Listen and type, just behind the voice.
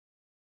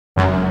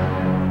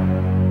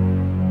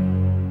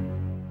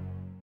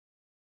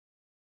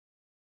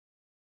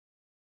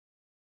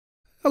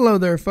Hello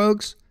there,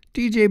 folks.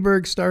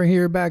 DJBURGSTARRE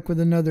here, back with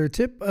another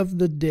tip of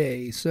the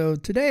day. So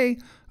today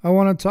I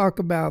want to talk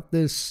about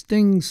this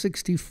Sting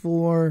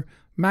 64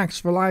 Max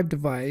for Live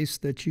device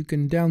that you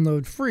can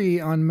download free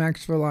on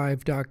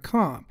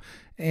maxforlive.com.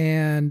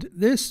 And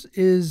this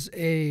is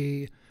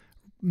a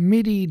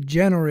MIDI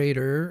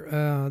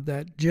generator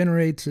that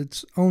generates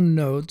its own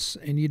notes,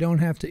 and you don't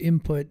have to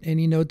input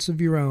any notes of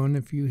your own.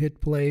 If you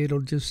hit play,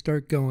 it'll just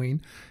start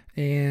going.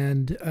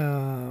 And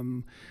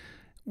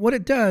what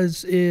it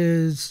does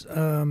is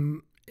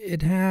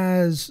it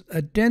has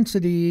a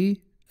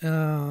density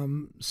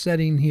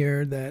setting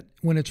here that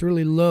when it's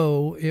really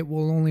low, it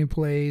will only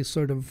play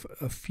sort of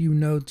a few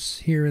notes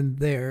here and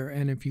there.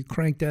 And if you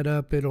crank that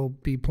up, it'll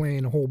be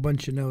playing a whole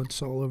bunch of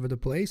notes all over the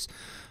place.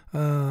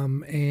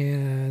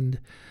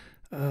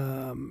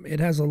 It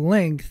has a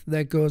length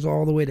that goes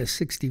all the way to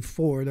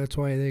 64. That's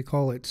why they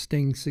call it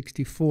Sting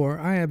 64.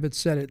 I have it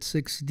set at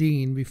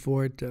 16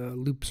 before it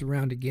loops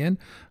around again.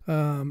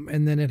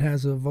 And then it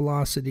has a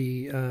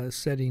velocity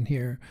setting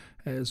here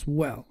as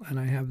well. And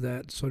I have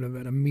that sort of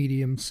at a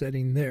medium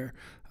setting there.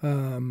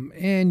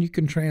 And you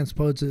can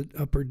transpose it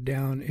up or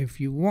down if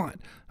you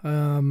want.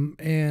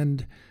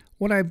 And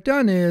what I've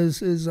done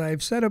is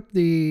I've set up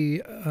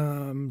the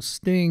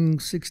Sting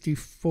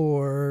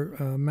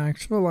 64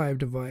 Max for Live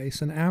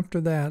device, and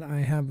after that I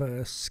have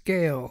a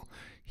scale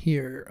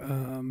here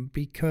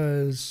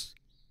because,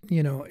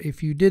 you know,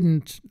 if you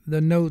didn't,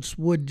 the notes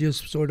would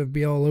just sort of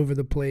be all over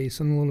the place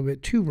and a little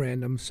bit too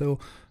random. So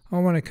I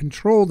want to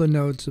control the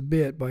notes a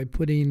bit by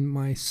putting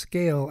my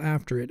scale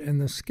after it. And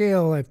the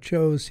scale I've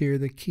chose here,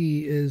 the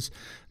key is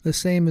the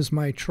same as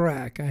my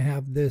track. I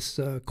have this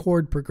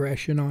chord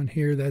progression on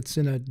here that's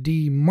in a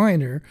D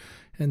minor.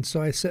 And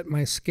so I set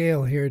my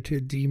scale here to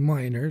D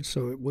minor,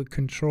 so it would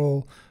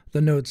control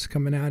the notes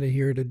coming out of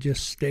here to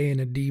just stay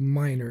in a D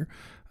minor.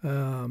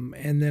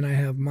 And then I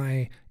have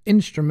my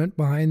instrument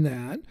behind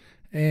that.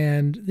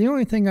 And the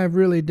only thing I've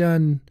really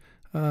done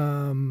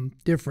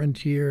different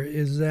here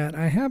is that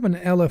I have an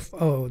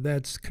LFO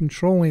that's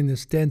controlling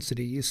this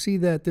density. You see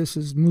that this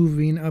is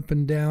moving up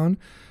and down,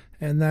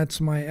 and that's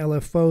my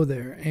LFO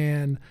there.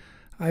 And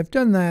I've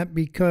done that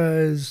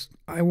because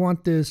I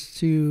want this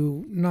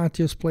to not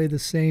just play the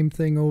same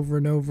thing over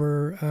and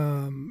over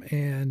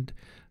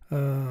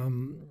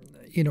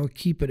you know,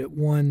 keep it at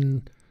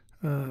one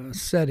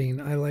setting.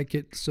 I like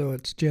it so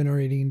it's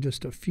generating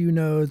just a few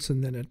notes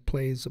and then it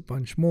plays a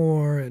bunch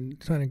more and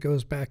kind of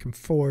goes back and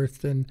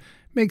forth and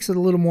makes it a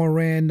little more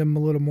random, a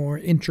little more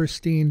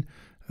interesting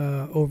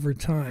over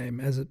time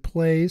as it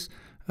plays.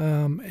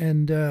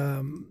 I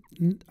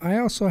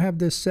also have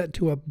this set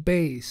to a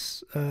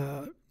bass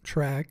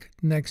track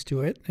next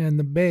to it, and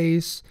the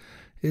bass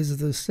is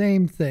the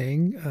same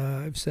thing.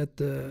 I've set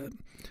the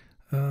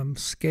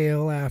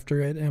scale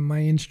after it and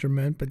my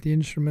instrument, but the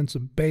instrument's a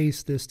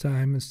bass this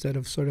time instead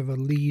of sort of a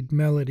lead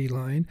melody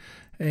line.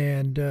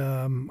 And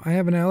I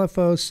have an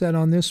LFO set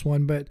on this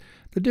one, but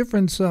the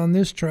difference on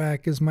this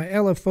track is my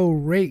LFO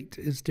rate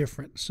is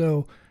different.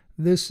 So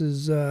this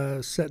is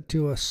set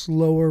to a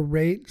slower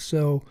rate,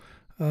 so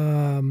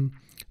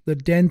the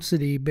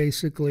density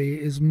basically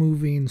is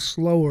moving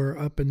slower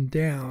up and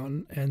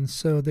down, and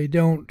so they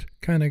don't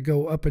kind of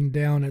go up and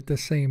down at the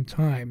same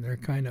time. They're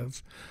kind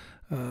of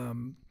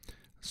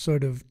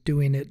sort of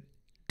doing it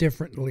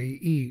differently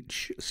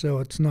each, so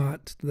it's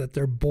not that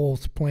they're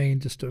both playing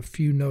just a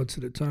few notes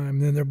at a time,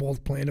 then they're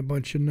both playing a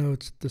bunch of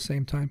notes at the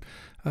same time.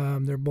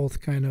 They're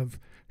both kind of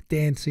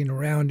dancing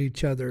around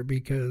each other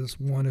because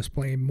one is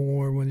playing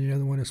more when the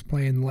other one is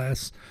playing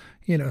less,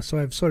 you know. So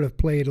I've sort of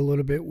played a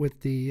little bit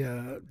with the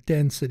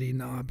density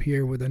knob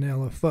here with an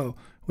LFO,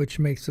 which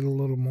makes it a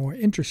little more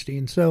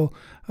interesting. So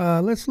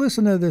let's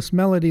listen to this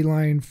melody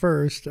line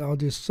first. I'll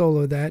just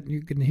solo that and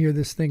you can hear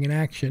this thing in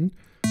action.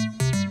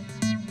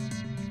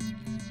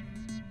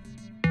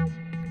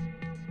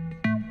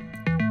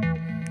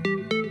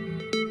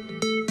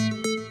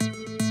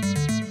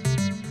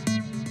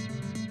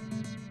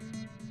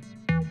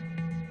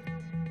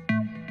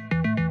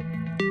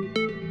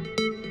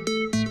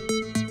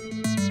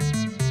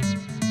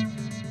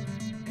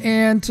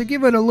 And to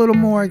give it a little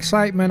more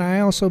excitement,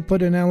 I also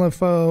put an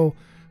LFO,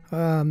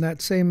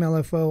 that same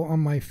LFO, on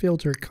my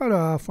filter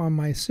cutoff on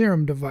my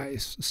Serum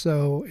device.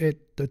 So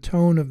the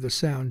tone of the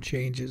sound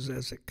changes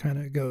as it kind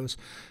of goes,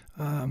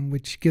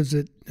 which gives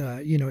it,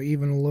 you know,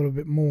 even a little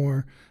bit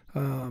more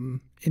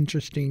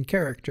interesting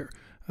character.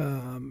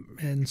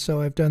 And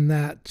so I've done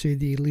that to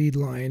the lead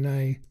line.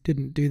 I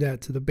didn't do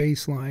that to the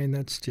bass line.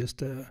 That's just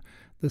the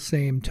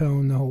same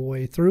tone the whole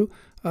way through.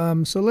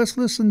 So let's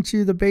listen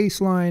to the bass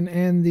line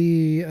and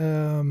the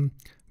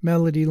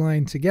melody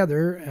line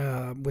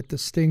together with the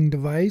Sting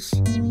device.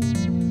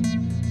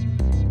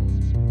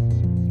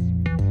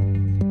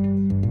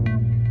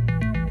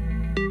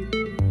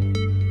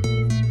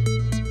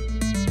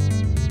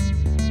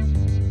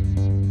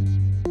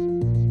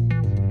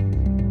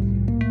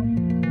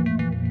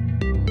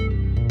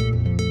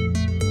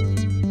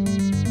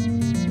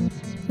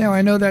 Now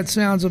I know that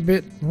sounds a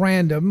bit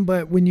random,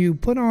 but when you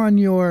put on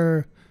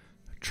your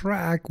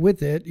track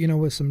with it, you know,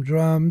 with some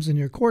drums and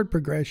your chord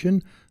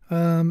progression,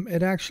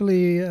 it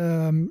actually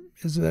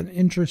is an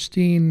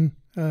interesting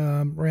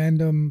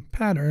random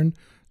pattern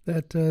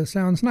that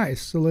sounds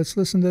nice. So let's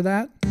listen to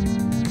that.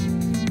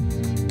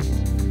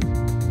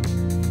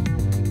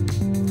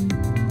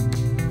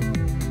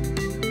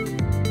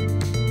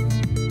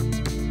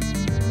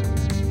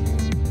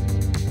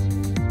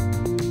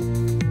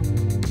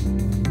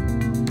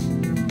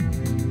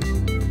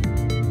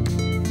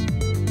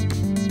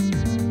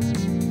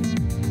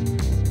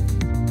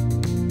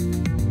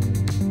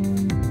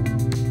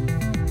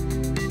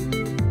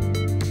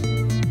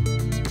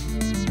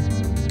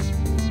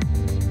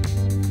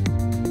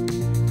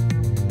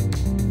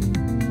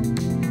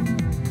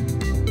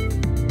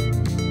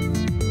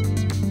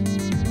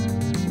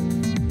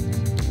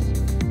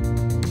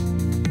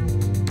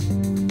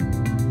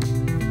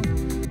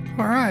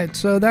 Alright,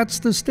 so that's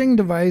the Sting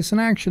device in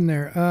action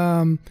there.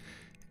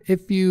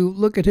 If you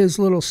look at his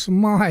little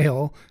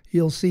smile,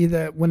 you'll see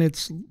that when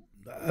it's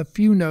a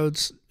few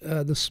notes,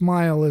 the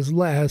smile is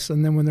less,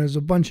 and then when there's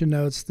a bunch of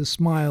notes, the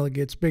smile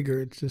gets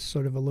bigger. It's just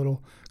sort of a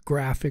little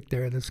graphic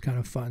there that's kind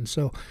of fun.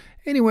 So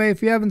anyway,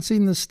 if you haven't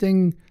seen the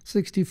Sting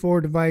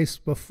 64 device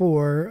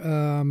before,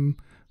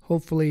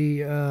 hopefully,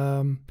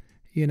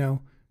 you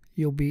know,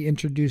 you'll be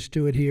introduced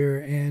to it here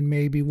and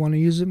maybe want to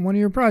use it in one of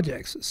your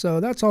projects. So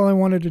that's all I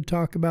wanted to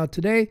talk about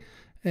today.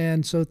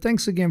 And so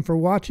thanks again for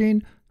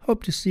watching.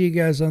 Hope to see you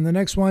guys on the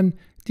next one.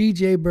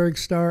 DJ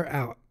Burgstarre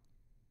out.